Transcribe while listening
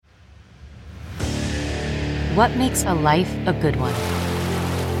What makes a life a good one?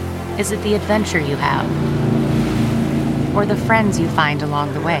 Is it the adventure you have? Or the friends you find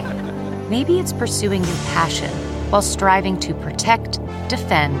along the way? Maybe it's pursuing your passion while striving to protect,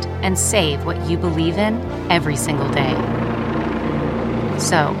 defend, and save what you believe in every single day.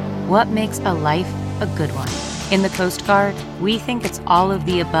 So, what makes a life a good one? In the Coast Guard, we think it's all of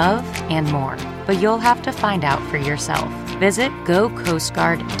the above and more, but you'll have to find out for yourself. Visit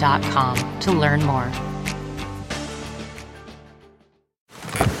gocoastguard.com to learn more.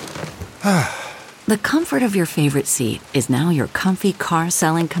 The comfort of your favorite seat is now your comfy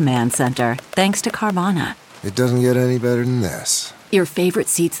car-selling command center, thanks to Carvana. It doesn't get any better than this. Your favorite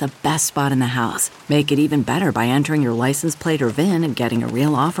seat's the best spot in the house. Make it even better by entering your license plate or VIN and getting a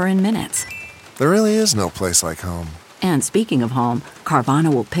real offer in minutes. There really is no place like home. And speaking of home,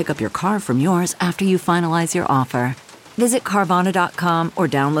 Carvana will pick up your car from yours after you finalize your offer. Visit Carvana.com or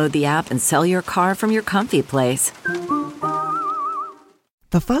download the app and sell your car from your comfy place.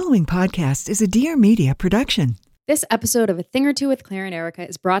 The following podcast is a Dear Media production. This episode of A Thing or Two with Claire and Erica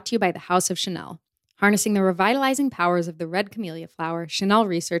is brought to you by the House of Chanel. Harnessing the revitalizing powers of the red camellia flower, Chanel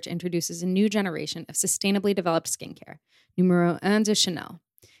Research introduces a new generation of sustainably developed skincare. Numero 1 de Chanel.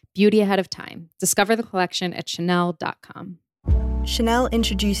 Beauty ahead of time. Discover the collection at chanel.com. Chanel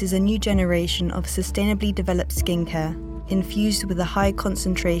introduces a new generation of sustainably developed skincare, infused with a high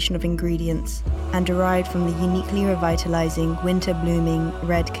concentration of ingredients and derived from the uniquely revitalizing winter-blooming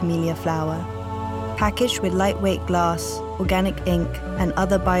red camellia flower. Packaged with lightweight glass, organic ink, and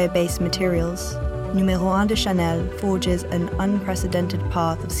other bio-based materials, Numero 1 de Chanel forges an unprecedented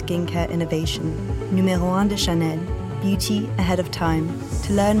path of skincare innovation. Numero 1 de Chanel, beauty ahead of time.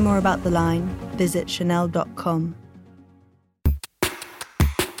 To learn more about the line, visit chanel.com.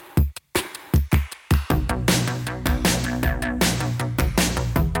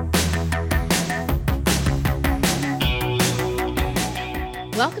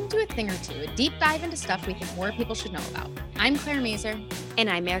 Welcome to A Thing or Two, a deep dive into stuff we think more people should know about. I'm Claire Mazer. And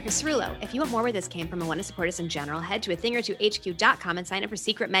I'm Erica Cerullo. If you want more where this came from and want to support us in general, head to athingertwohq.com and sign up for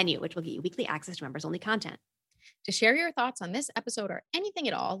Secret Menu, which will get you weekly access to members-only content. To share your thoughts on this episode or anything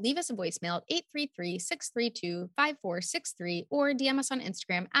at all, leave us a voicemail at 833-632-5463 or DM us on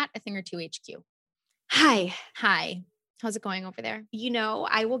Instagram at athingertwohq. Hi. How's it going over there? You know,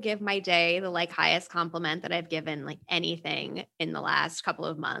 I will give my day the highest compliment that I've given anything in the last couple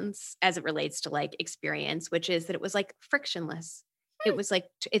of months as it relates to experience, which is that it was frictionless. It was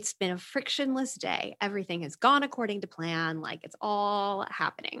it's been a frictionless day. Everything has gone according to plan. It's all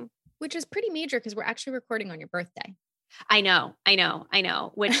happening. Which is pretty major because we're actually recording on your birthday. I know.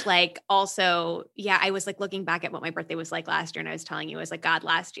 Which also, yeah, I was looking back at what my birthday was last year. And I was telling you, I was God,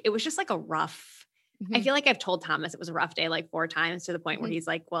 last year, it was just a rough, I feel I've told Thomas it was a rough day 4 times to the point where he's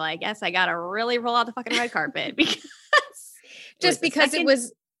well, I guess I got to really roll out the fucking red carpet because it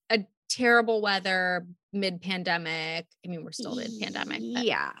was a terrible weather mid-pandemic. I mean, we're still in pandemic. But.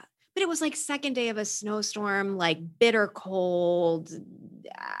 Yeah. But it was second day of a snowstorm, bitter cold.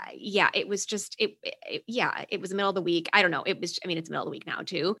 Yeah, it was just, it was the middle of the week. I don't know. It's the middle of the week now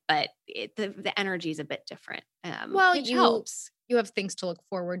too, but the energy is a bit different. Which helps. You have things to look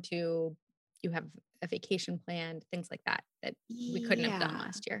forward to. You have a vacation planned, things like that we couldn't have done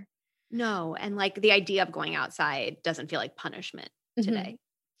last year. No. And the idea of going outside doesn't feel like punishment today.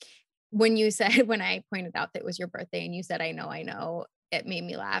 When I pointed out that it was your birthday and you said, I know, it made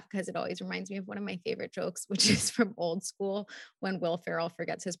me laugh because it always reminds me of one of my favorite jokes, which is from Old School when Will Ferrell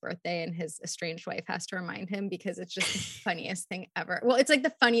forgets his birthday and his estranged wife has to remind him because it's just the funniest thing ever. Well, it's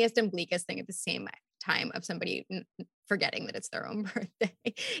the funniest and bleakest thing at the same time of somebody forgetting that it's their own birthday.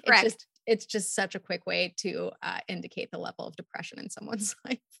 It's just such a quick way to indicate the level of depression in someone's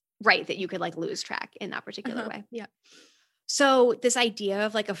life. Right. That you could lose track in that particular way. Yeah. So this idea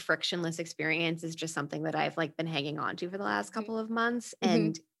of a frictionless experience is just something that I've been hanging on to for the last couple of months.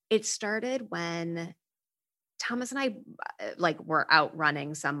 And it started when Thomas and I were out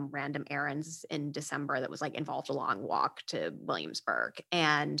running some random errands in December that was involved a long walk to Williamsburg.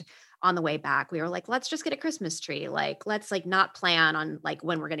 And on the way back, we were let's just get a Christmas tree. Let's not plan on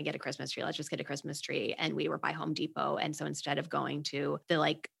when we're going to get a Christmas tree. Let's just get a Christmas tree. And we were by Home Depot. And so instead of going to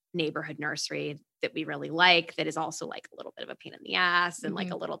the neighborhood nursery that we really like, that is also a little bit of a pain in the ass and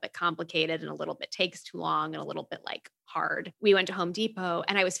a little bit complicated and a little bit takes too long and a little bit hard. We went to Home Depot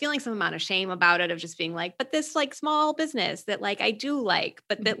and I was feeling some amount of shame about it of just being but this small business that I do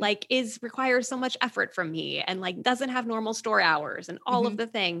but that requires so much effort from me and doesn't have normal store hours and all of the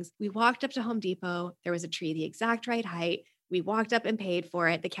things. We walked up to Home Depot. There was a tree the exact right height. We walked up and paid for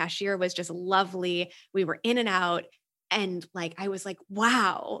it. The cashier was just lovely. We were in and out. And I was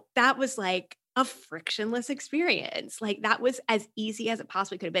wow, that was a frictionless experience. Like that was as easy as it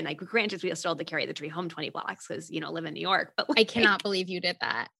possibly could have been. Like granted, we still had to carry the tree home 20 blocks because, live in New York, but I cannot believe you did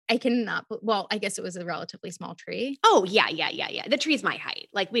that. I cannot. Well, I guess it was a relatively small tree. Oh yeah. The tree's my height.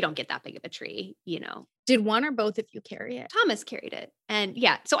 Like we don't get that big of a tree, Did one or both of you carry it? Thomas carried it. And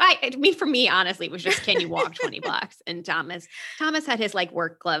yeah, so I mean, for me, honestly, it was just, can you walk 20 blocks? And Thomas had his like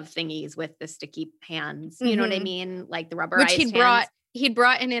work glove thingies with the sticky hands. You know what I mean? Like the rubberized hands. He'd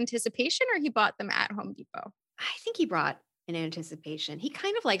brought in anticipation, or he bought them at Home Depot? I think he brought in anticipation. He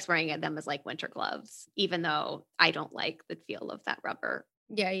kind of likes wearing them as like winter gloves, even though I don't like the feel of that rubber.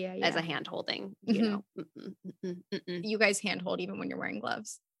 Yeah. As a hand holding, You guys handhold even when you're wearing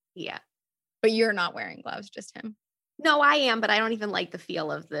gloves. Yeah. But you're not wearing gloves, just him. No, I am, but I don't even like the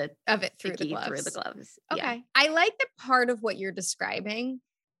feel of it through the gloves. Okay. Yeah. I like that part of what you're describing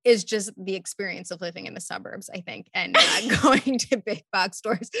is just the experience of living in the suburbs, I think, and not going to big box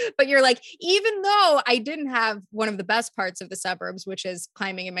stores. But you're like, even though I didn't have one of the best parts of the suburbs, which is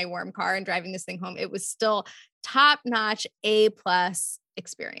climbing in my warm car and driving this thing home, it was still top-notch A+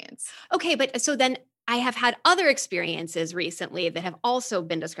 experience. Okay, but so then I have had other experiences recently that have also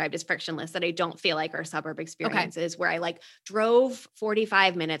been described as frictionless that I don't feel like are suburb experiences, where I like drove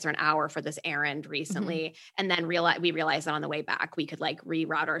 45 minutes or an hour for this errand recently. And then we realized that on the way back, we could like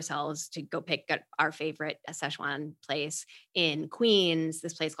reroute ourselves to go pick up our favorite Szechuan place in Queens,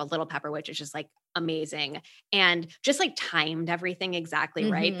 this place called Little Pepper, which is just like amazing, and just like timed everything exactly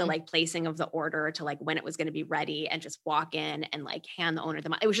right. The like placing of the order to like when it was going to be ready, and just walk in and like hand the owner the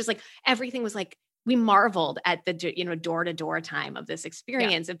money. It was just like, everything was like, we marveled at the, door-to-door time of this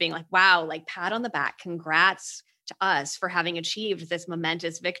experience of being like, wow, like pat on the back, congrats to us for having achieved this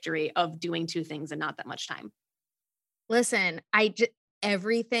momentous victory of doing two things in not that much time. Listen,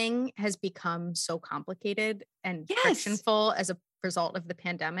 everything has become so complicated and frictionful as a result of the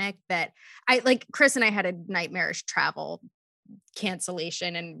pandemic that Chris and I had a nightmarish travel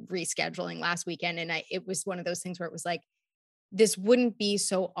cancellation and rescheduling last weekend. And it was one of those things where it was like, this wouldn't be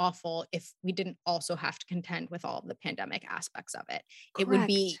so awful if we didn't also have to contend with all of the pandemic aspects of it.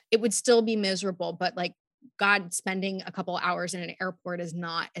 Correct. It would still be miserable, but like, God, spending a couple hours in an airport is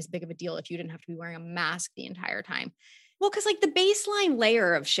not as big of a deal if you didn't have to be wearing a mask the entire time. Well, because like the baseline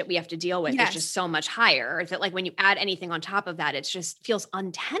layer of shit we have to deal with is just so much higher that like when you add anything on top of that, it just feels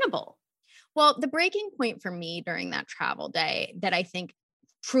untenable. Well, the breaking point for me during that travel day that I think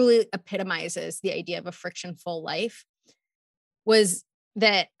truly epitomizes the idea of a friction-full life was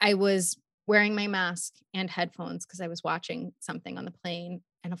that I was wearing my mask and headphones because I was watching something on the plane,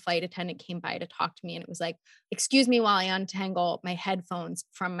 and a flight attendant came by to talk to me. And it was like, excuse me while I untangle my headphones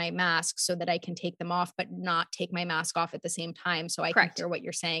from my mask so that I can take them off, but not take my mask off at the same time. So I can hear what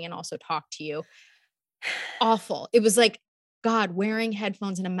you're saying and also talk to you. Awful. It was like, God, wearing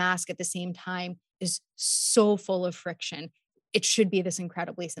headphones and a mask at the same time is so full of friction. It should be this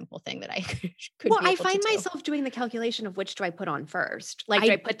incredibly simple thing that I could. Well, I find myself doing the calculation of which do I put on first? Like,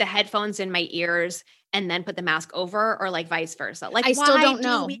 do I put the headphones in my ears and then put the mask over, or like vice versa? Like, I still don't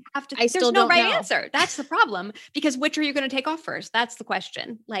know. There's no right answer. That's the problem, because which are you going to take off first? That's the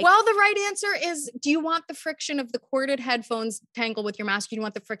question. Like, well, the right answer is, do you want the friction of the corded headphones tangle with your mask? Do you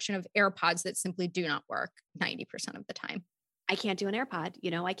want the friction of AirPods that simply do not work 90% of the time? I can't do an AirPod,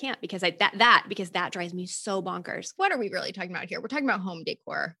 I can't because that drives me so bonkers. What are we really talking about here? We're talking about home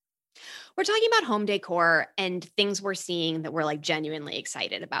decor. We're talking about home decor and things we're seeing that we're like genuinely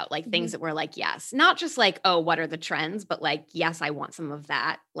excited about, like things that we're like, yes, not just like, oh, what are the trends, but like, yes, I want some of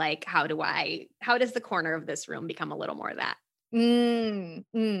that. Like, how does the corner of this room become a little more of that?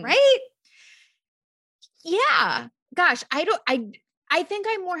 Right? Yeah. Gosh, I think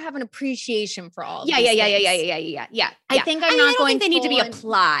I more have an appreciation for all. Yeah. I think I don't think they need to be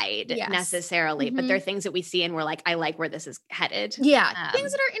applied necessarily, but they're things that we see and we're like, I like where this is headed. Yeah.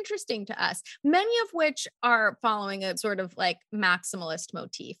 Things that are interesting to us, many of which are following a sort of like maximalist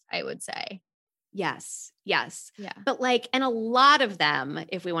motif, I would say. Yes. Yeah. But like, and a lot of them,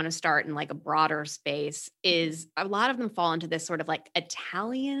 if we want to start in like a broader space, is a lot of them fall into this sort of like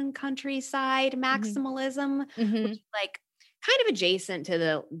Italian countryside maximalism, which is like kind of adjacent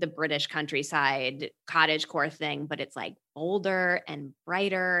to the British countryside cottagecore thing, but it's like bolder and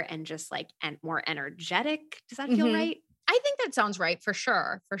brighter and just like and more energetic. Does that feel right? I think that sounds right for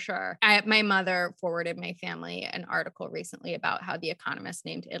sure. My mother forwarded my family an article recently about how The Economist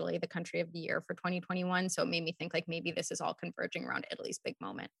named Italy the country of the year for 2021. So it made me think like maybe this is all converging around Italy's big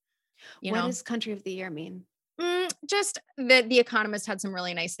moment. What does country of the year mean? Just that The Economist had some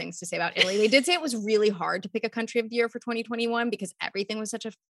really nice things to say about Italy. They did say it was really hard to pick a country of the year for 2021 because everything was such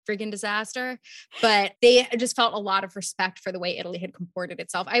a friggin' disaster. But they just felt a lot of respect for the way Italy had comported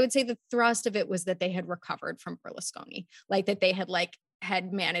itself. I would say the thrust of it was that they had recovered from Berlusconi, like that they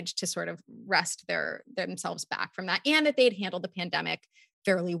had managed to sort of wrest themselves back from that, and that they had handled the pandemic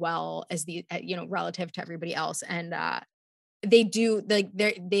fairly well as relative to everybody else. And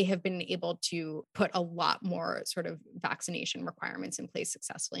they have been able to put a lot more sort of vaccination requirements in place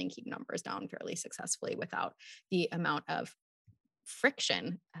successfully and keep numbers down fairly successfully without the amount of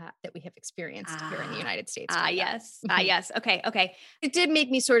friction that we have experienced here in the United States. Yes. Yes. Okay. It did make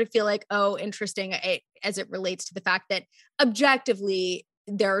me sort of feel like, oh, interesting, as it relates to the fact that objectively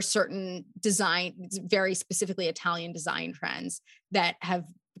there are certain very specifically Italian design trends that have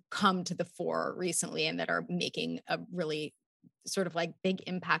come to the fore recently and that are making a really sort of like big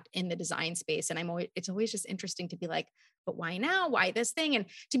impact in the design space. And it's always just interesting to be like, but why now? Why this thing? And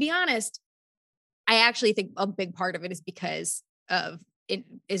to be honest, I actually think a big part of it is because of it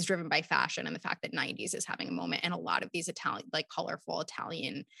is driven by fashion and the fact that 90s is having a moment. And a lot of these Italian, like colorful,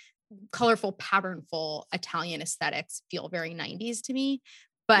 patternful Italian aesthetics feel very 90s to me.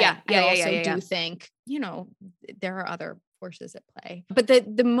 But I also do think, there are other forces at play. But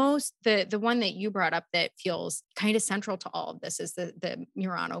the one that you brought up that feels kind of central to all of this is the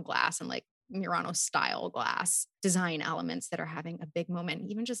Murano glass and like Murano style glass design elements that are having a big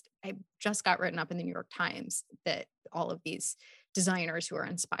moment. I just got written up in the New York Times that all of these designers who are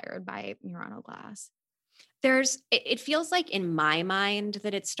inspired by Murano glass. It feels like in my mind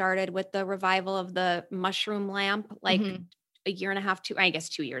that it started with the revival of the mushroom lamp, like a year and a half, 2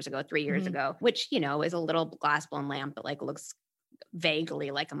 years ago, 3 years ago, which, is a little glass blown lamp that like looks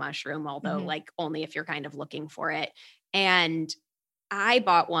vaguely like a mushroom, although like only if you're kind of looking for it. And I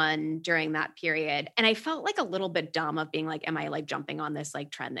bought one during that period and I felt like a little bit dumb of being like, am I like jumping on this like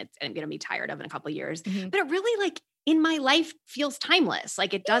trend that I'm going to be tired of in a couple of years? But it really like in my life feels timeless.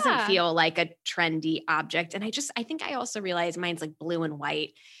 Like it doesn't feel like a trendy object. And I think I also realized mine's like blue and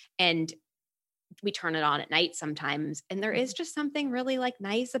white and we turn it on at night sometimes. And there is just something really like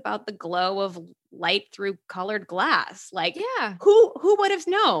nice about the glow of light through colored glass. Like, who would have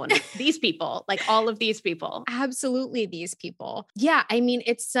known these people, like all of these people? Absolutely. These people. Yeah. I mean,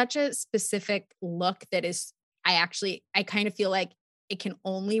 it's such a specific look that is, I kind of feel like it can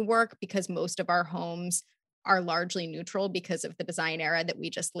only work because most of our homes are largely neutral because of the design era that we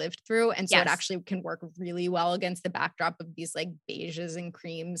just lived through. And so it actually can work really well against the backdrop of these like beiges and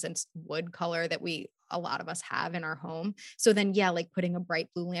creams and wood color that a lot of us have in our home. So then, like putting a bright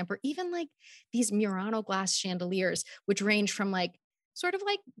blue lamp or even like these Murano glass chandeliers, which range from like sort of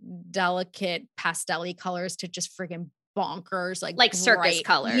like delicate pastel-y colors to just friggin' bonkers, like circus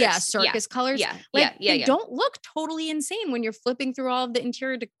colors. Yeah, circus colors. They don't look totally insane when you're flipping through all of the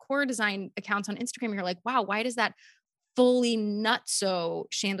interior decor design accounts on Instagram. You're like, wow, why does that fully nutso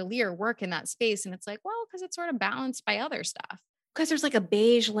chandelier work in that space? And it's like, well, because it's sort of balanced by other stuff. Because there's like a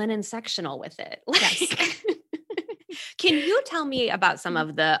beige linen sectional with it. Yes. Can you tell me about some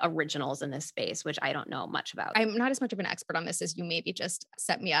of the originals in this space, which I don't know much about? I'm not as much of an expert on this as you maybe just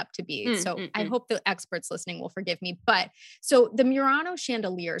set me up to be. I hope the experts listening will forgive me. But so the Murano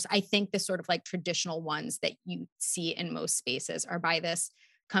chandeliers, I think the sort of like traditional ones that you see in most spaces are by this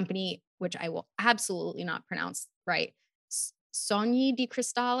company, which I will absolutely not pronounce right. Sogni di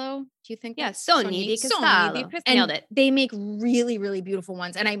Cristallo. Do you think? Yeah, Sogni di Cristallo. Nailed it. They make really, really beautiful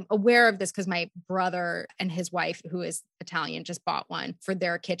ones. And I'm aware of this because my brother and his wife, who is Italian, just bought one for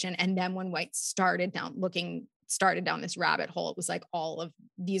their kitchen. And then when White started down this rabbit hole, it was like all of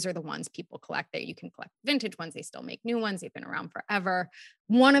these are the ones people collect. That you can collect vintage ones. They still make new ones. They've been around forever.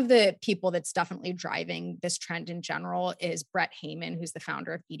 One of the people that's definitely driving this trend in general is Brett Heyman, who's the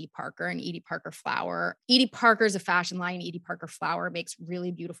founder of Edie Parker and Edie Parker Flower. Edie Parker is a fashion line. Edie Parker Flower makes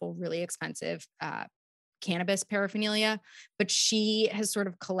really beautiful, really expensive cannabis paraphernalia, but she has sort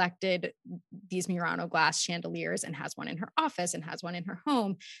of collected these Murano glass chandeliers and has one in her office and has one in her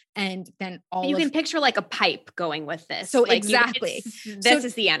home. And then you can picture like a pipe going with this. So like exactly. This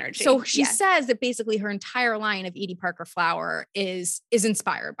is the energy. So she says that basically her entire line of Edie Parker Flower is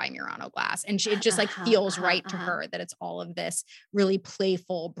inspired by Murano glass. And it just like feels right to her that it's all of this really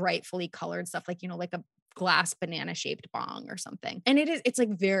playful, brightly colored stuff, like, like a glass banana shaped bong or something. And it's like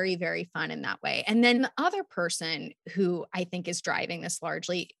very, very fun in that way. And then the other person who I think is driving this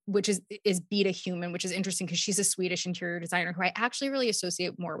largely, which is Beta Human, which is interesting because she's a Swedish interior designer who I actually really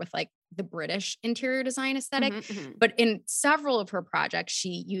associate more with like the British interior design aesthetic. But in several of her projects,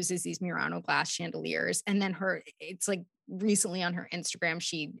 she uses these Murano glass chandeliers. And then it's like recently on her Instagram,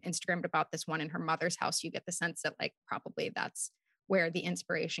 she Instagrammed about this one in her mother's house. You get the sense that like probably that's where the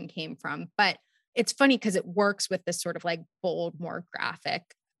inspiration came from. But it's funny because it works with this sort of like bold, more graphic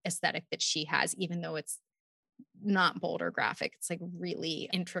aesthetic that she has, even though it's not bold or graphic. It's like really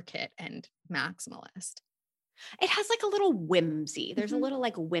intricate and maximalist. It has like a little whimsy. There's a little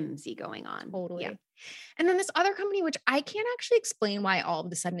like whimsy going on. Totally. Yeah. And then this other company, which I can't actually explain why all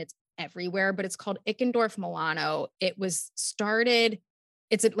of a sudden it's everywhere, but it's called Ickendorf Milano. It was started,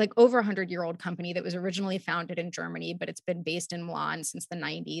 it's like over 100-year-old company that was originally founded in Germany, but it's been based in Milan since the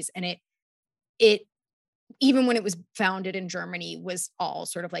 90s. And it even when it was founded in Germany, was all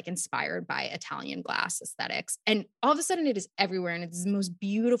sort of like inspired by Italian glass aesthetics. And all of a sudden it is everywhere. And it's the most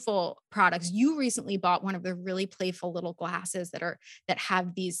beautiful products. You recently bought one of the really playful little glasses that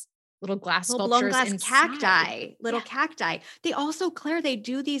have these little glass sculptures inside. Cacti. They also, Claire, they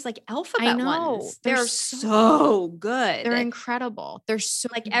do these like alphabet ones. They're so good. They're incredible. They're so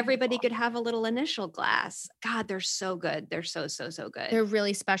like beautiful. Everybody could have a little initial glass. God, they're so good. They're so good. They're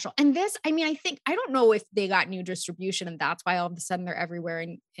really special. And this, I mean, I don't know if they got new distribution and that's why all of a sudden they're everywhere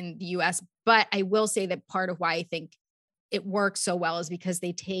in the US, but I will say that part of why I think it works so well is because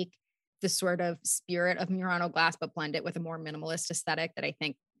they take the sort of spirit of Murano glass, but blend it with a more minimalist aesthetic that I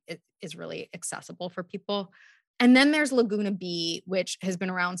think is really accessible for people. And then there's Laguna B, which has been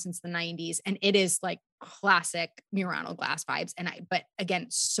around since the 90s. And it is like classic Murano glass vibes. But again,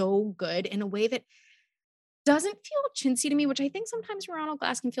 so good in a way that doesn't feel chintzy to me, which I think sometimes Murano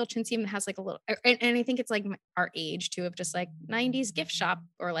glass can feel chintzy and has like a little, and I think it's like our age too, of just like 90s gift shop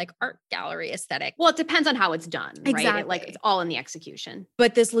or like art gallery aesthetic. Well, it depends on how it's done, right? Exactly. It's all in the execution.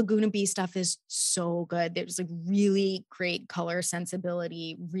 But this Laguna B stuff is so good. There's like really great color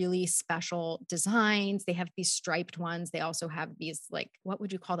sensibility, really special designs. They have these striped ones. They also have these like, what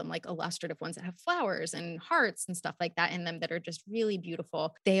would you call them? Like illustrative ones that have flowers and hearts and stuff like that in them that are just really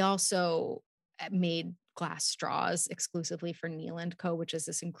beautiful. They also made glass straws exclusively for Neal & Co., which is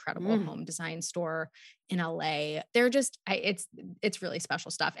this incredible home design store in LA. They're just, it's really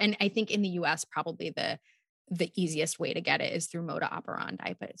special stuff. And I think in the US, probably the easiest way to get it is through Moda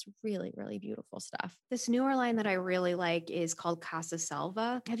Operandi, but it's really, really beautiful stuff. This newer line that I really like is called Casa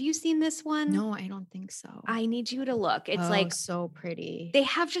Selva. Have you seen this one? No, I don't think so. I need you to look. It's like so pretty. They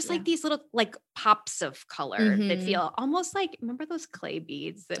have just like these little like pops of color that feel almost like, remember those clay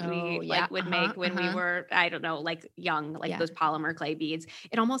beads that we would make when we were, I don't know, like young, like those polymer clay beads.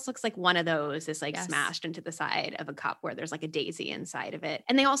 It almost looks like one of those is like smashed into the side of a cup where there's like a daisy inside of it.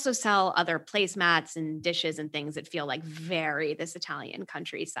 And they also sell other placemats and dishes and things that feel like very this Italian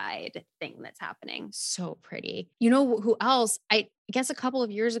countryside thing that's happening. So pretty. You know who else? I guess a couple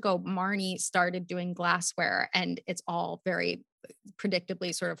of years ago, Marni started doing glassware, and it's all very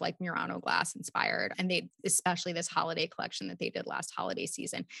predictably sort of like Murano glass inspired. And they, especially this holiday collection that they did last holiday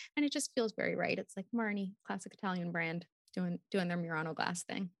season. And it just feels very right. It's like Marni, classic Italian brand, doing their Murano glass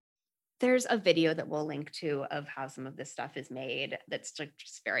thing. There's a video that we'll link to of how some of this stuff is made. That's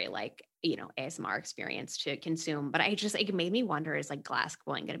just very like, you know, ASMR experience to consume. But it made me wonder, is like glass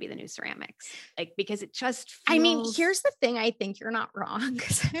going to be the new ceramics? Like, because it just feels... I mean, here's the thing. I think you're not wrong,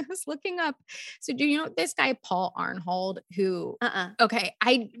 because I was looking up. So do you know this guy, Paul Arnhold, who, okay,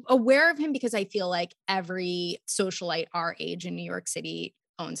 I'm aware of him because I feel like every socialite our age in New York City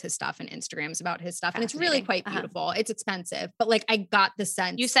owns his stuff and Instagrams about his stuff. And it's really quite beautiful. It's expensive, but like, I got the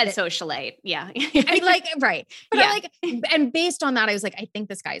sense. You said socialite. Yeah. I like, right. But and based on that, I was like, I think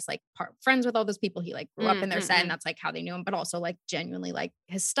this guy's like friends with all those people. He like grew up in their set, and that's like how they knew him, but also like genuinely like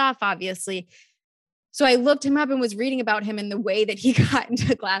his stuff, obviously. So I looked him up and was reading about him, and the way that he got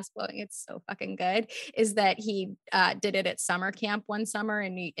into glass blowing, it's so fucking good, is that he did it at summer camp one summer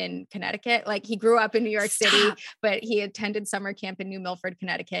in Connecticut. Like, he grew up in New York City, but he attended summer camp in New Milford,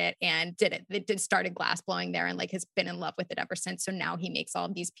 Connecticut, and started glass blowing there, and like has been in love with it ever since. So now he makes all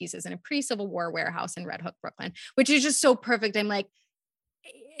of these pieces in a pre-Civil War warehouse in Red Hook, Brooklyn, which is just so perfect. I'm like,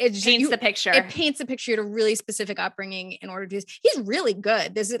 it paints the picture. It paints a picture. You had a really specific upbringing in order to. He's really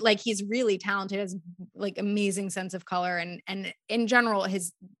good. This is like, he's really talented. Has like amazing sense of color, and in general,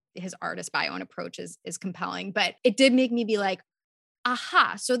 his artist bio and approach is compelling. But it did make me be like,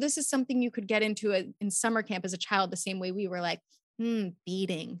 aha! So this is something you could get into in summer camp as a child, the same way we were like,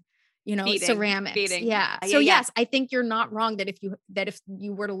 beading. You know, ceramics. Yeah. So yes, I think you're not wrong that if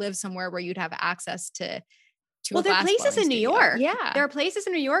you were to live somewhere where you'd have access to Well, there are places in New York. Yeah. There are places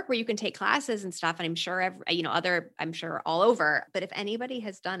in New York where you can take classes and stuff. And I'm sure, I'm sure all over, but if anybody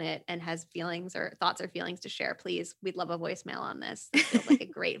has done it and has feelings or thoughts or feelings to share, please, we'd love a voicemail on this. It feels like a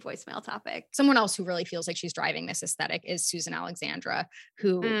great voicemail topic. Someone else who really feels like she's driving this aesthetic is Susan Alexandra,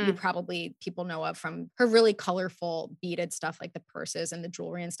 who people know of from her really colorful beaded stuff, like the purses and the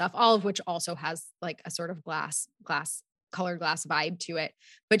jewelry and stuff, all of which also has like a sort of colored glass vibe to it.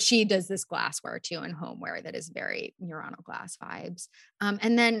 But she does this glassware too and homeware that is very Murano glass vibes.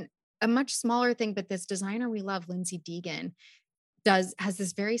 And then a much smaller thing, but this designer we love, Lindsay Deegan, has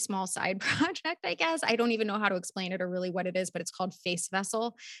this very small side project, I guess. I don't even know how to explain it or really what it is, but it's called Face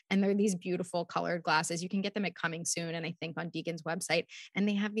Vessel. And they're these beautiful colored glasses. You can get them at Coming Soon, and I think on Deegan's website. And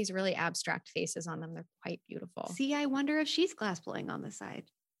they have these really abstract faces on them. They're quite beautiful. See, I wonder if she's glass blowing on the side.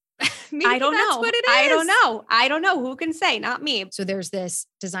 I don't know what it is. I don't know. Who can say? Not me. So there's this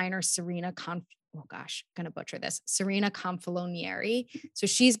designer, Serena Confalonieri. So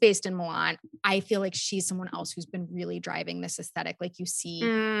she's based in Milan. I feel like she's someone else who's been really driving this aesthetic. Like you see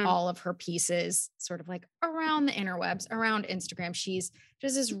all of her pieces sort of like around the interwebs, around Instagram. She's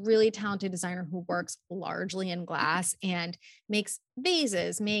just this really talented designer who works largely in glass and makes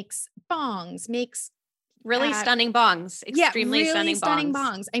vases, makes bongs, makes really stunning bongs. Extremely really stunning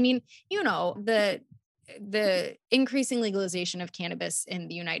bongs. I mean, the increasing legalization of cannabis in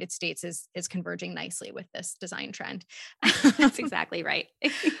the United States is converging nicely with this design trend. That's exactly right.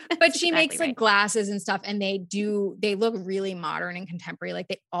 But she makes like glasses and stuff, and they look really modern and contemporary. Like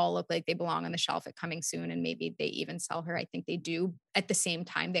they all look like they belong on the shelf at Coming Soon, and maybe they even sell her. I think they do. At the same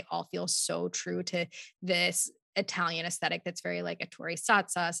time, they all feel so true to this Italian aesthetic that's very like Ettore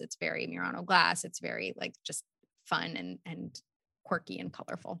Satsas. It's very Murano glass. It's very like just fun and quirky and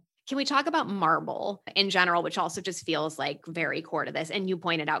colorful. Can we talk about marble in general, which also just feels like very core to this? And you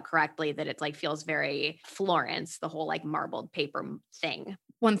pointed out correctly that it like feels very Florence, the whole like marbled paper thing.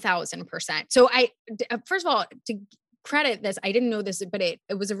 1000%. So first of all, to credit this, I didn't know this, but it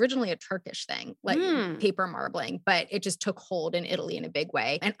was originally a Turkish thing, like paper marbling, but it just took hold in Italy in a big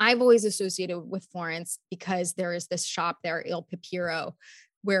way. And I've always associated with Florence because there is this shop there, Il Papiro,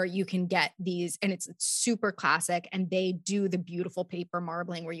 where you can get these, and it's super classic, and they do the beautiful paper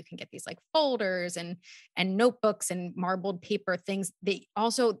marbling where you can get these like folders and notebooks and marbled paper things. They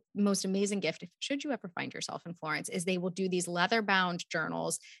also, most amazing gift, should you ever find yourself in Florence, is they will do these leather bound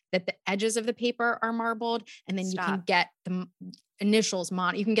journals that the edges of the paper are marbled, and then you can get the initials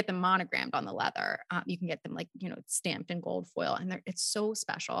you can get them monogrammed on the leather. You can get them like, stamped in gold foil, and it's so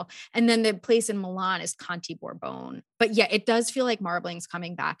special. And then the place in Milan is Conti Bourbon. But yeah, it does feel like marbling's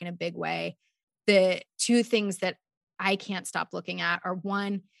coming back in a big way. The two things that I can't stop looking at are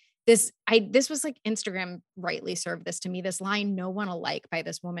one, this was like Instagram rightly served this to me, this line, "No One Alike" by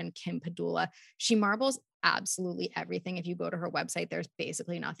this woman, Kim Padula. She marbles absolutely everything. If you go to her website, there's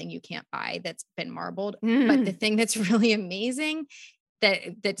basically nothing you can't buy that's been marbled. But the thing that's really amazing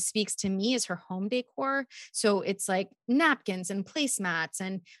that speaks to me is her home decor. So it's like napkins and placemats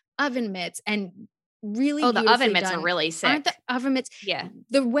and oven mitts and really the oven mitts are really sick. Aren't the oven mitts? Yeah.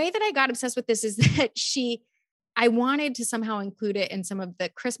 The way that I got obsessed with this is that I wanted to somehow include it in some of the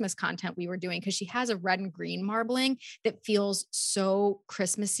Christmas content we were doing, because she has a red and green marbling that feels so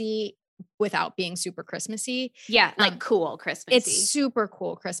Christmassy without being super Christmassy. Yeah, like cool Christmassy. It's super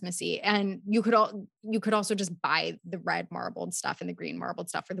cool Christmassy. And you could also just buy the red marbled stuff and the green marbled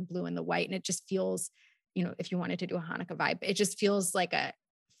stuff, or the blue and the white. And it just feels, if you wanted to do a Hanukkah vibe, it just feels like a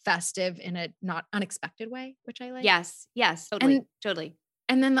festive in a not unexpected way, which I like. Yes, totally.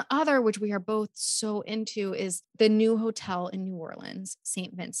 And then the other, which we are both so into, is the new hotel in New Orleans,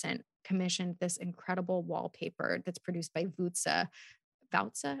 St. Vincent, commissioned this incredible wallpaper that's produced by Vutsa.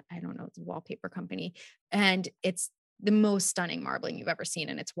 I don't know, it's a wallpaper company. And it's the most stunning marbling you've ever seen.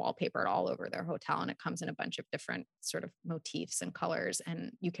 And it's wallpapered all over their hotel. And it comes in a bunch of different sort of motifs and colors,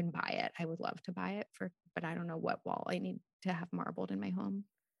 and you can buy it. I would love to buy it but I don't know what wall I need to have marbled in my home.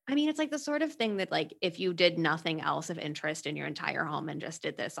 I mean, it's like the sort of thing that like, if you did nothing else of interest in your entire home and just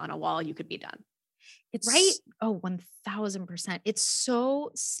did this on a wall, you could be done. It's right. Oh, 1000%. It's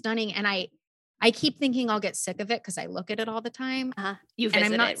so stunning. And I keep thinking I'll get sick of it because I look at it all the time. You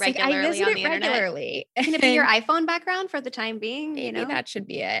visit it regularly I visit on the it regularly. Can it be your iPhone background for the time being? Maybe that should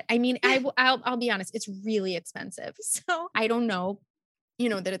be it. I mean, I'll be honest, it's really expensive. So I don't know,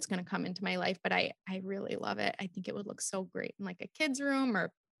 that it's going to come into my life, but I really love it. I think it would look so great in like a kid's room,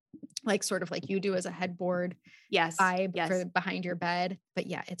 or like sort of like you do as a headboard vibe for behind your bed. But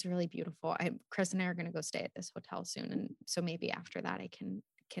yeah, it's really beautiful. Chris and I are going to go stay at this hotel soon. And so maybe after that I can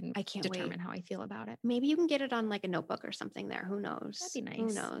can I can't determine wait. how I feel about it. Maybe you can get it on like a notebook or something there. Who knows? That'd be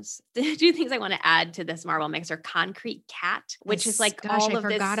nice. Who knows? The two things I want to add to this marble mix are Concrete Cat, which is like Gosh, all I of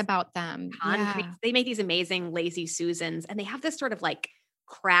forgot this about them. concrete. Yeah. They make these amazing Lazy Susans, and they have this sort of like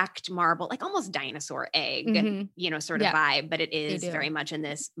cracked marble, like almost dinosaur egg, sort of vibe, but it is very much in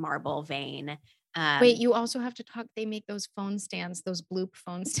this marble vein. Wait, you also have to talk. They make those phone stands, those Bloop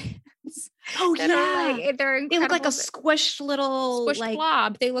phone stands. Oh yeah, they're incredible. They look like a squished little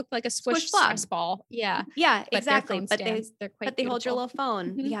blob. They look like a squished stress ball. Yeah, exactly. But they hold your little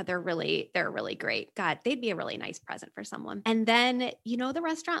phone. Mm-hmm. Yeah, they're really great. God, they'd be a really nice present for someone. And then the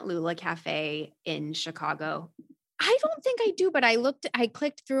restaurant Lula Cafe in Chicago. I don't think I do, but I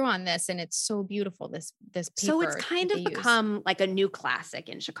clicked through on this and it's so beautiful. This paper. So it's kind of become like a new classic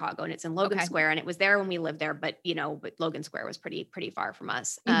in Chicago, and it's in Logan Square, and it was there when we lived there, but Logan Square was pretty far from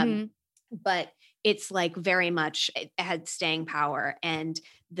us. But it's like very much, it had staying power, and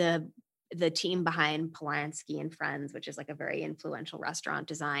the team behind Polanski and Friends, which is like a very influential restaurant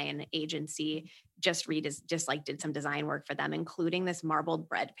design agency, just did some design work for them, including this marbled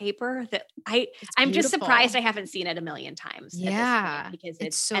bread paper that I'm just surprised I haven't seen it a million times. Yeah, at this point, because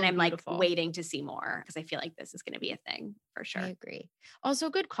it's so I'm beautiful. Like waiting to see more, because I feel like this is going to be a thing for sure. I agree. Also,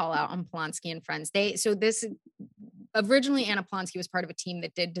 good call out on Polanski and Friends. Originally Anna Polanski was part of a team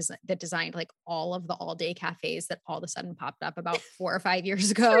that designed like all of the all-day cafes that all of a sudden popped up about 4 or 5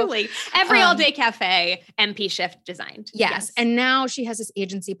 years ago. Truly, every all-day cafe MP Schiff designed. Yes. And now she has this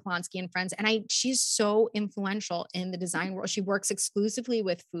agency, Polanski and Friends, and she's so influential in the design world. She works exclusively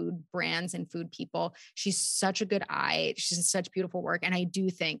with food brands and food people. She's such a good eye. She's such beautiful work, and I do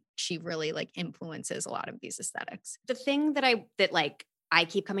think she really like influences a lot of these aesthetics. The thing that I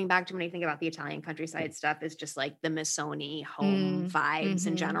keep coming back to when I think about the Italian countryside stuff is just like the Missoni home vibes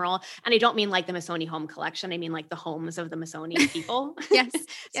in general. And I don't mean like the Missoni home collection. I mean like the homes of the Missoni people. Yes.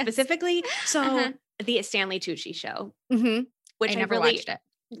 Specifically. So the Stanley Tucci show, which I never really watched it.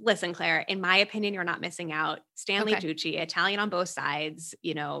 Listen, Claire, in my opinion, you're not missing out. Stanley Tucci, Italian on both sides,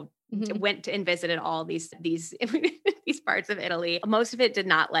 went and visited all these these parts of Italy. Most of it did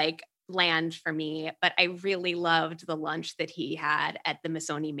not like land for me, but I really loved the lunch that he had at the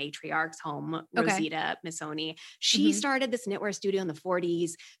Missoni matriarch's home, Rosita Missoni. She started this knitwear studio in the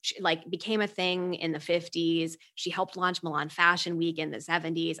 40s. She like became a thing in the 50s. She helped launch Milan Fashion Week in the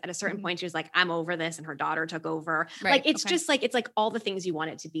 70s. At a certain point, she was like, I'm over this. And her daughter took over. Right. Like, it's just like, it's like all the things you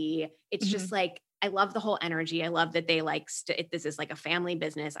want it to be. It's just like, I love the whole energy. I love that they like, this is like a family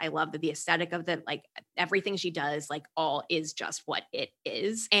business. I love that the aesthetic of the, like everything she does, like all is just what it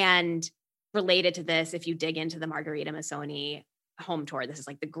is. And related to this, if you dig into the Margherita Missoni home tour, this is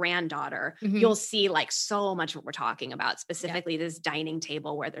like the granddaughter, you'll see like so much what we're talking about, specifically this dining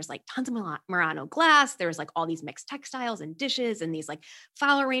table where there's like tons of Murano glass. There's like all these mixed textiles and dishes and these like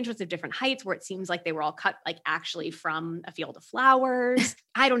flower arrangements of different heights where it seems like they were all cut like actually from a field of flowers.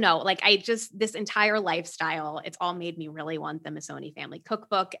 I don't know. Like this entire lifestyle, it's all made me really want the Missoni family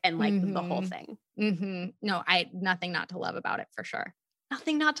cookbook and like the whole thing. No, nothing not to love about it for sure.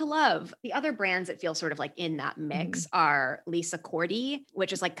 Nothing not to love. The other brands that feel sort of like in that mix are Lisa Corti,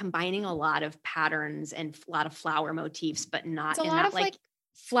 which is like combining a lot of patterns and a lot of flower motifs, but not in that like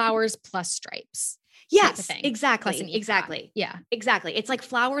flowers plus stripes. Yes, exactly. Exactly. Yeah, exactly. It's like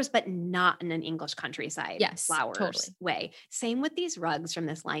flowers, but not in an English countryside. Yes, flowers way. Same with these rugs from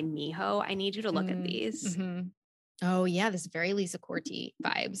this line, Miho. I need you to look at these. Oh yeah. This very Lisa Corti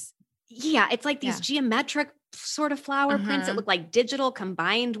vibes. Yeah. It's like these geometric sort of flower prints that look like digital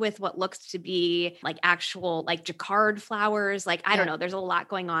combined with what looks to be like actual like jacquard flowers. Like, I don't know. There's a lot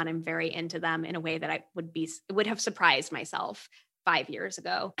going on. I'm very into them in a way that I would have surprised myself 5 years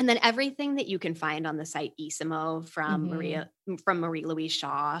ago. And then everything that you can find on the site Isimo from Marie-Louise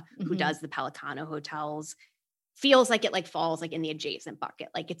Shaw, who does the Pelicano hotels, feels like it like falls like in the adjacent bucket.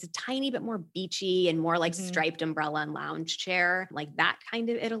 Like it's a tiny bit more beachy and more like striped umbrella and lounge chair, like that kind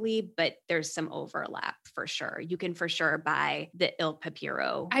of Italy, but there's some overlap for sure. You can for sure buy the Il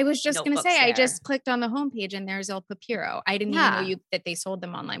Papiro. I was just going to say, I just clicked on the homepage and there's Il Papiro. I didn't even know that they sold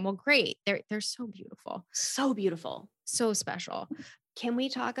them online. Well, great. They're so beautiful. So beautiful. So special. Can we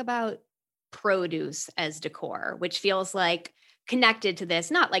talk about produce as decor, which feels like connected to this,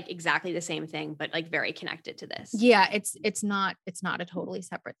 not like exactly the same thing, but like very connected to this. Yeah, it's not a totally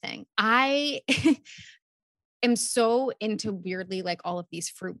separate thing. I am so into weirdly like all of these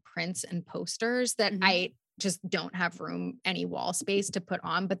fruit prints and posters that I just don't have any wall space to put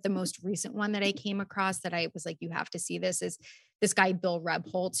on. But the most recent one that I came across that I was like, you have to see this, is this guy, Bill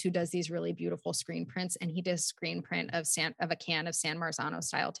Rebholz, who does these really beautiful screen prints. And he does screen print of a can of San Marzano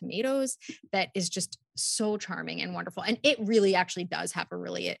style tomatoes that is just so charming and wonderful. And it really actually does have a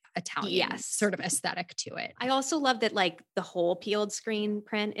really Italian sort of aesthetic to it. I also love that like the whole peeled screen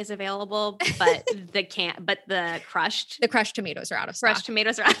print is available, but the crushed tomatoes are out of stock. Crushed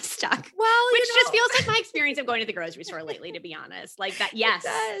tomatoes are out of stock. Well, which just feels like my experience of going to the grocery store lately, to be honest. Like that. Yes,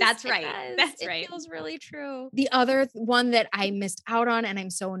 that's right. That's right. It feels really true. The other one that I missed out on and I'm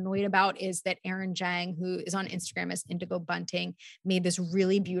so annoyed about is that Erin Jang, who is on Instagram as Indigo Bunting, made this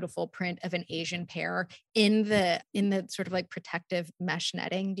really beautiful print of an Asian pear in the sort of like protective mesh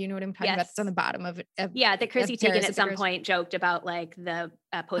netting. Do you know what I'm talking about? It's on the bottom of that Chrissy Teigen at some point joked about like the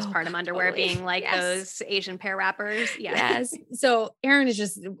postpartum underwear being like those Asian pear wrappers. Yes. So Erin is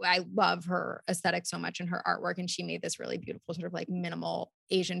just, I love her aesthetic so much and her artwork. And she made this really beautiful sort of like minimal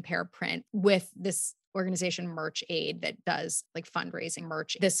Asian pear print with this organization Merch Aid that does like fundraising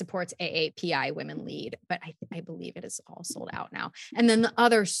merch. This supports AAPI Women Lead, but I believe it is all sold out now. And then the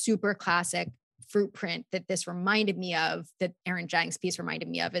other super classic fruit print that this reminded me of, that Erin Jang's piece reminded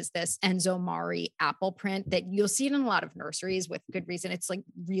me of, is this Enzo Mari apple print that you'll see it in a lot of nurseries with good reason. It's like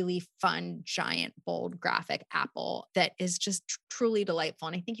really fun, giant, bold graphic apple that is just truly delightful.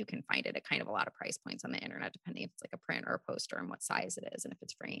 And I think you can find it at kind of a lot of price points on the internet, depending if it's like a print or a poster and what size it is and if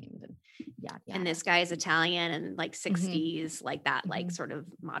it's framed. And yeah. And this guy is Italian and like 60s, like that, like sort of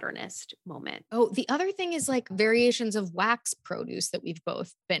modernist moment. Oh, the other thing is like variations of wax produce that we've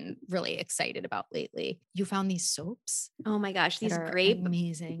both been really excited about lately. You found these soaps? Oh my gosh, these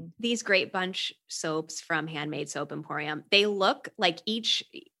amazing. These Great Bunch soaps from Handmade Soap Emporium. They look like each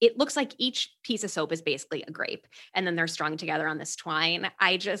piece of soap is basically a grape and then they're strung together on this twine.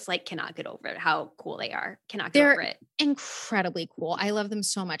 I just like cannot get over it, how cool they are. They're over it. Incredibly cool. I love them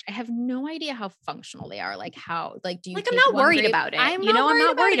so much. I have no idea how functional they are. Like how, like, do you like, I'm not worried about it. I'm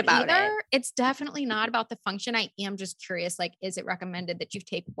not worried about it. It's definitely not about the function. I am just curious, like, is it recommended that you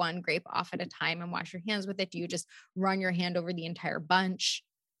take one grape off at a time and wash your hands with it? Do you just run your hand over the entire bunch?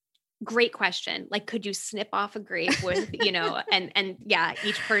 Great question. Like, could you snip off a grape with, and yeah,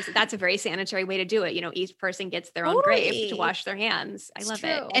 each person, that's a very sanitary way to do it. Each person gets their own grape to wash their hands. I love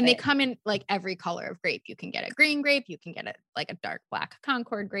it. And they come in like every color of grape. You can get a green grape. You can get a dark black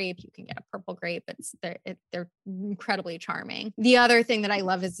Concord grape. You can get a purple grape. They're incredibly charming. The other thing that I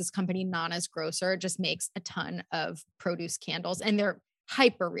love is this company, Nana's Grocer, just makes a ton of produce candles, and they're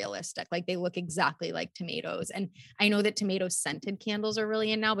hyper realistic. Like they look exactly like tomatoes. And I know that tomato scented candles are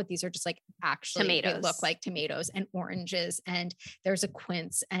really in now, but these are just like actually tomatoes. They look like tomatoes and oranges. And there's a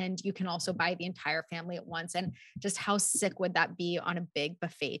quince, and you can also buy the entire family at once. And just how sick would that be on a big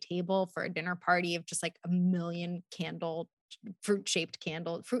buffet table for a dinner party of just like a million fruit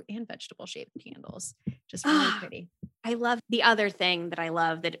and vegetable shaped candles. Just really pretty. I love the other thing that I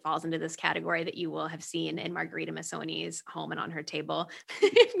love that falls into this category that you will have seen in Margherita Missoni's home and on her table,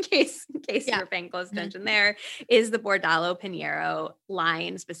 in case you're paying close attention there, is the Bordalo Pinheiro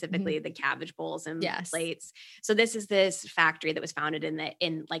line, specifically the cabbage bowls and plates. So this is this factory that was founded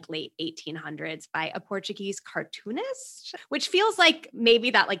in like late 1800s by a Portuguese cartoonist, which feels like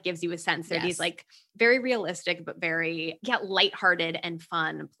maybe that like gives you a sense. They're these like very realistic, but very lighthearted and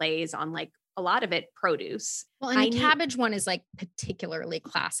fun plays on like a lot of it produce. Well, and the cabbage one is like particularly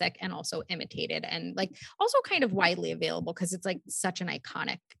classic and also imitated and like also kind of widely available because it's like such an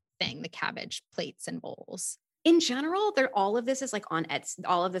iconic thing, the cabbage plates and bowls. In general, all of this is like on Etsy.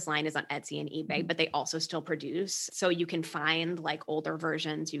 All of this line is on Etsy and eBay, but they also still produce. So you can find like older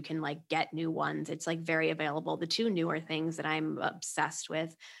versions. You can like get new ones. It's like very available. The two newer things that I'm obsessed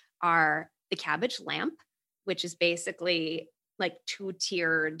with are the cabbage lamp, which is basically like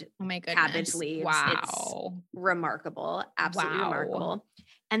two-tiered cabbage leaves. Wow. It's remarkable. Absolutely remarkable.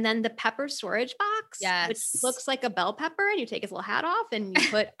 And then the pepper storage box, which looks like a bell pepper, and you take his little hat off and you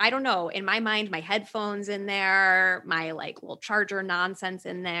put, I don't know, in my mind, my headphones in there, my like little charger nonsense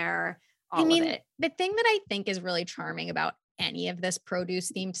in there, all of it. The thing that I think is really charming about any of this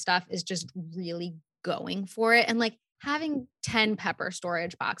produce themed stuff is just really going for it. And like having 10 pepper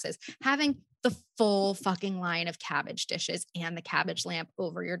storage boxes, having the full fucking line of cabbage dishes and the cabbage lamp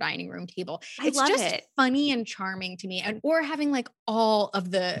over your dining room table. It's just funny and charming to me. Or having like all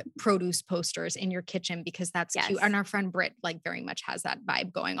of the produce posters in your kitchen because that's cute. And our friend Britt like very much has that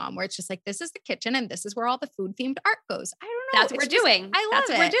vibe going on where it's just like, this is the kitchen and this is where all the food themed art goes. I don't know. That's what we're doing. I love it.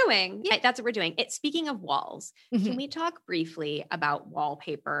 That's what we're doing. Yeah. That's what we're doing. Speaking of walls, can we talk briefly about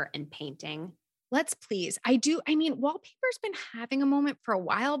wallpaper and painting? Let's please. Wallpaper's been having a moment for a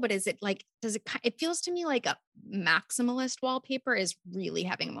while, but it feels to me like a maximalist wallpaper is really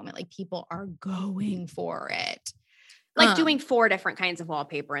having a moment. Like people are going for it. Like doing 4 different kinds of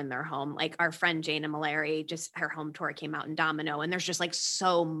wallpaper in their home. Like our friend Jana Malari, just her home tour came out in Domino, and there's just like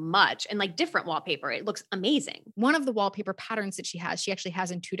so much and like different wallpaper. It looks amazing. One of the wallpaper patterns that she actually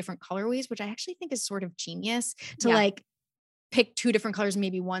has in 2 different colorways, which I actually think is sort of genius to like pick 2 different colors.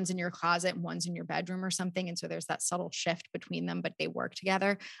 Maybe one's in your closet and one's in your bedroom or something. And so there's that subtle shift between them, but they work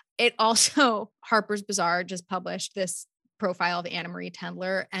together. It also, Harper's Bazaar just published this profile of Anna Marie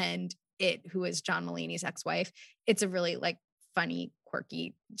Tendler, and who is John Mulaney's ex-wife. It's a really like funny,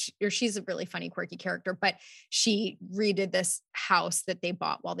 quirky, she's a really funny, quirky character, but she redid this house that they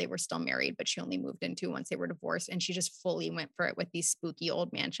bought while they were still married, but she only moved into once they were divorced. And she just fully went for it with these spooky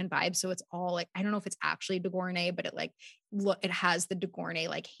old mansion vibes. So it's all like, I don't know if it's actually de Gournay, but it has the de Gournay,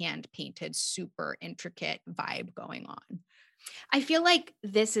 like hand painted, super intricate vibe going on. I feel like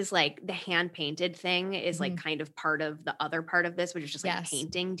this is like the hand painted thing is like kind of part of the other part of this, which is just like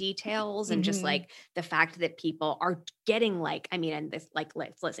painting details and just like the fact that people are getting like, I mean, and this like,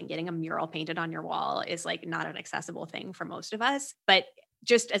 listen, getting a mural painted on your wall is like not an accessible thing for most of us, but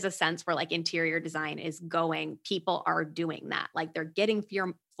just as a sense where like interior design is going, people are doing that. Like they're getting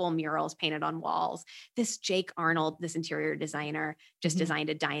full murals painted on walls. This Jake Arnold, this interior designer, just designed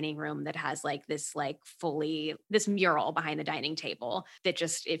a dining room that has like this mural behind the dining table that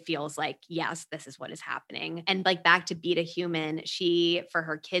just, it feels like, yes, this is what is happening. And like back to Be a Human, she, for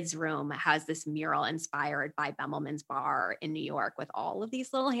her kids' room, has this mural inspired by Bemelman's Bar in New York with all of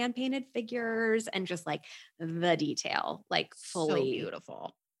these little hand painted figures and just like the detail, like fully so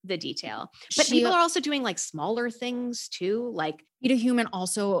beautiful. The detail. But people are also doing like smaller things too. Like Be a Human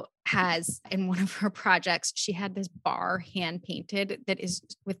also has, in one of her projects, she had this bar hand painted that is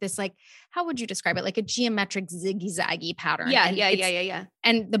with this, like, how would you describe it? Like a geometric ziggy-zaggy pattern. Yeah.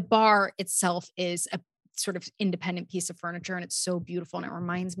 And the bar itself is a sort of independent piece of furniture, and it's so beautiful. And it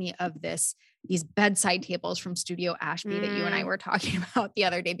reminds me of these bedside tables from Studio Ashby that you and I were talking about the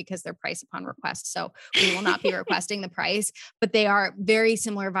other day, because they're price upon request. So we will not be requesting the price, but they are very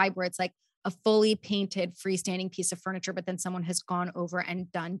similar vibe where it's like a fully painted freestanding piece of furniture, but then someone has gone over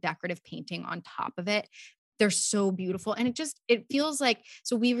and done decorative painting on top of it. They're so beautiful. And it feels like,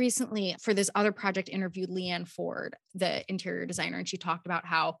 so we recently for this other project interviewed Leanne Ford, the interior designer, and she talked about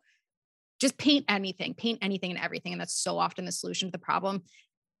how just paint anything and everything. And that's so often the solution to the problem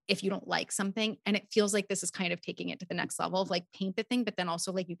if you don't like something. And it feels like this is kind of taking it to the next level of like paint the thing, but then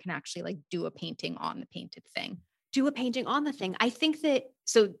also like you can actually like do a painting on the painted thing. Do a painting on the thing. I think that,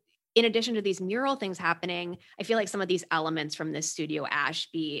 so in addition to these mural things happening, I feel like some of these elements from this Studio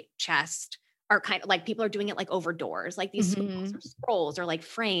Ashby chest are kind of like people are doing it like over doors, like these scrolls or like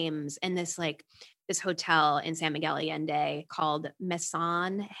frames. And this hotel in San Miguel Allende called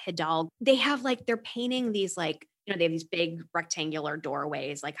Maison Hidalgo. They have like, they're painting these like, you know, they have these big rectangular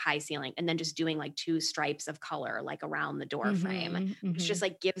doorways, like high ceiling, and then just doing like 2 stripes of color, like around the door frame, which just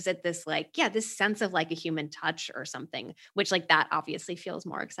like gives it this like, this sense of like a human touch or something, which like that obviously feels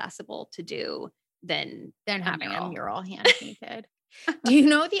more accessible to do than having a mural hand painted. Do you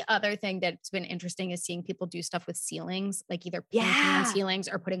know the other thing that's been interesting is seeing people do stuff with ceilings, like either painting on ceilings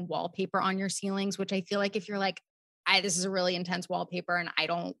or putting wallpaper on your ceilings, which I feel like if you're like, this is a really intense wallpaper and I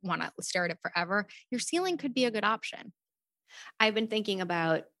don't want to stare at it forever, your ceiling could be a good option. I've been thinking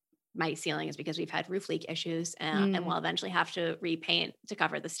about my ceilings because we've had roof leak issues and we'll eventually have to repaint to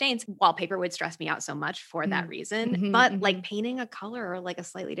cover the stains. Wallpaper would stress me out so much for that reason, but like painting a color or like a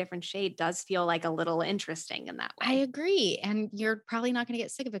slightly different shade does feel like a little interesting in that way. I agree. And you're probably not going to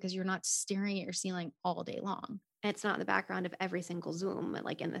get sick of it because you're not staring at your ceiling all day long. And it's not in the background of every single Zoom,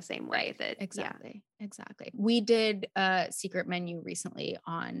 like in the same way that. Exactly. We did a secret menu recently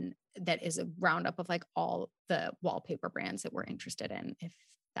that is a roundup of like all the wallpaper brands that we're interested in. If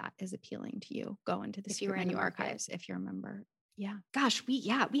that is appealing to you, go into the secret menu archives if you're a member. Yeah. Gosh, we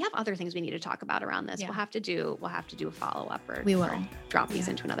have other things we need to talk about around this. Yeah. We'll have to do a follow-up or we will drop these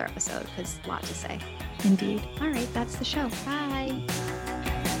into another episode because a lot to say. Indeed. All right, that's the show. Bye.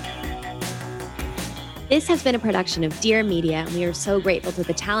 This has been a production of Dear Media, and we are so grateful to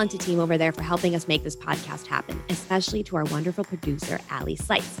the talented team over there for helping us make this podcast happen, especially to our wonderful producer, Allie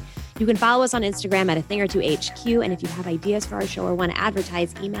Slice. You can follow us on Instagram at athingertwohq, and if you have ideas for our show or want to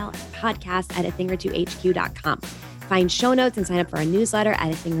advertise, email podcast@athingertwohq.com. Find show notes and sign up for our newsletter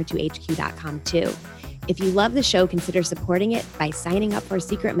at athingertwohq.com too. If you love the show, consider supporting it by signing up for a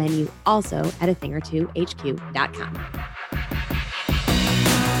secret menu, also at athingertwohq.com.